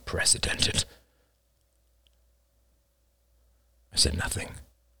unprecedented. I said nothing.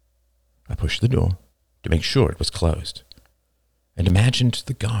 I pushed the door to make sure it was closed and imagined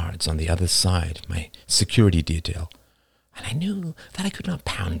the guards on the other side, my security detail. And I knew that I could not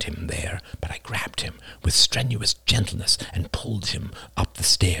pound him there, but I grabbed him with strenuous gentleness and pulled him up the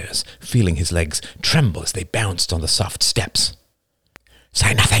stairs, feeling his legs tremble as they bounced on the soft steps.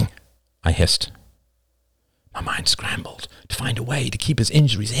 Say nothing, I hissed. My mind scrambled to find a way to keep his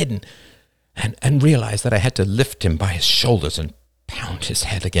injuries hidden and realized that I had to lift him by his shoulders and pound his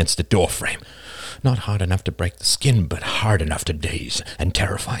head against the doorframe. Not hard enough to break the skin, but hard enough to daze and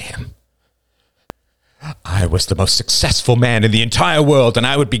terrify him. I was the most successful man in the entire world, and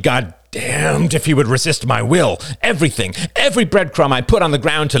I would be goddamned if he would resist my will. Everything, every breadcrumb I put on the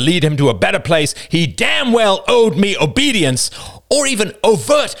ground to lead him to a better place, he damn well owed me obedience, or even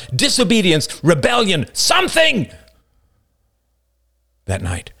overt disobedience, rebellion, something! That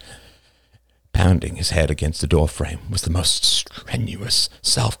night, pounding his head against the doorframe was the most strenuous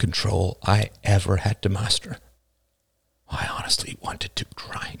self-control I ever had to master. I honestly wanted to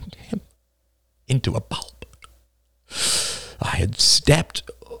grind him into a pulp. I had stepped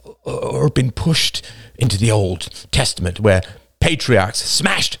or been pushed into the Old Testament, where patriarchs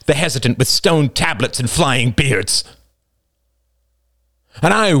smashed the hesitant with stone tablets and flying beards.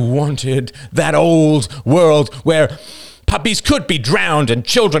 And I wanted that old world where puppies could be drowned and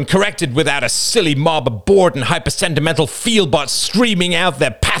children corrected without a silly mob of bored and hyper-sentimental feel-bots screaming out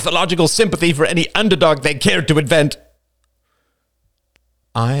their pathological sympathy for any underdog they cared to invent.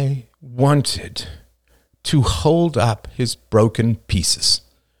 I wanted to hold up his broken pieces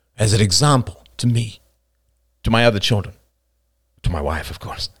as an example to me, to my other children, to my wife, of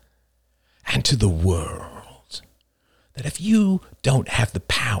course, and to the world, that if you don't have the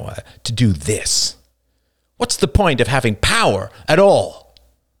power to do this, what's the point of having power at all?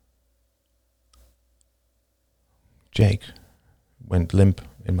 Jake went limp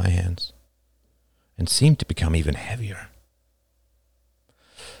in my hands and seemed to become even heavier.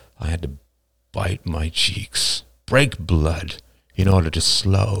 I had to bite my cheeks, break blood, in order to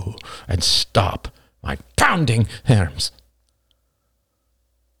slow and stop my pounding arms.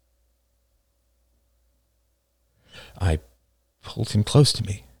 I pulled him close to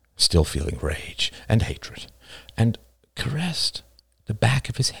me, still feeling rage and hatred, and caressed the back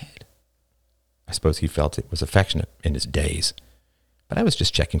of his head. I suppose he felt it was affectionate in his daze, but I was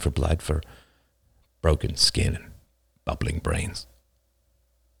just checking for blood for broken skin and bubbling brains.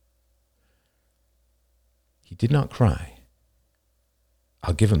 He did not cry.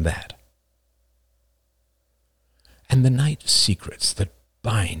 I'll give him that. And the night secrets that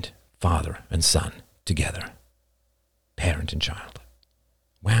bind father and son together, parent and child,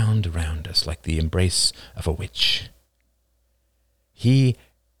 wound around us like the embrace of a witch. He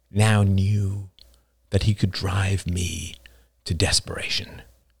now knew that he could drive me to desperation.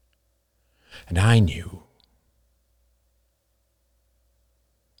 And I knew.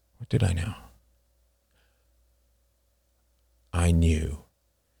 What did I know? I knew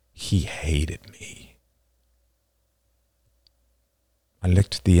he hated me. I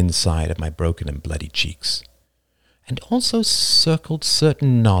licked the inside of my broken and bloody cheeks, and also circled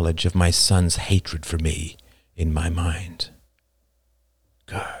certain knowledge of my son's hatred for me in my mind.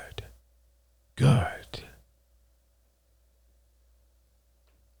 Good.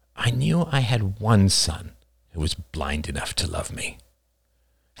 I knew I had one son who was blind enough to love me.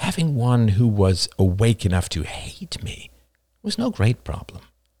 Having one who was awake enough to hate me was no great problem.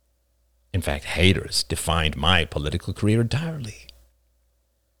 In fact, haters defined my political career entirely.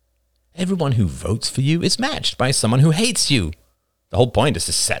 Everyone who votes for you is matched by someone who hates you. The whole point is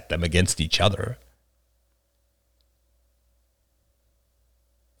to set them against each other.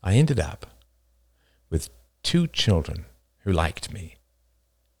 I ended up with 2 children who liked me,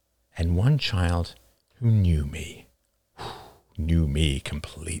 and 1 child who knew me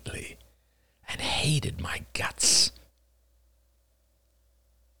completely, and hated my guts.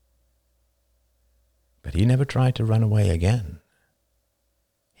 But he never tried to run away again.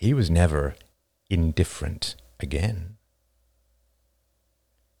 He was never indifferent again.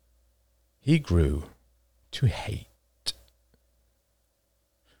 He grew to hate.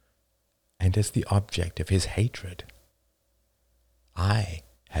 And as the object of his hatred, I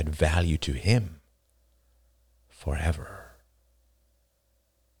had value to him forever.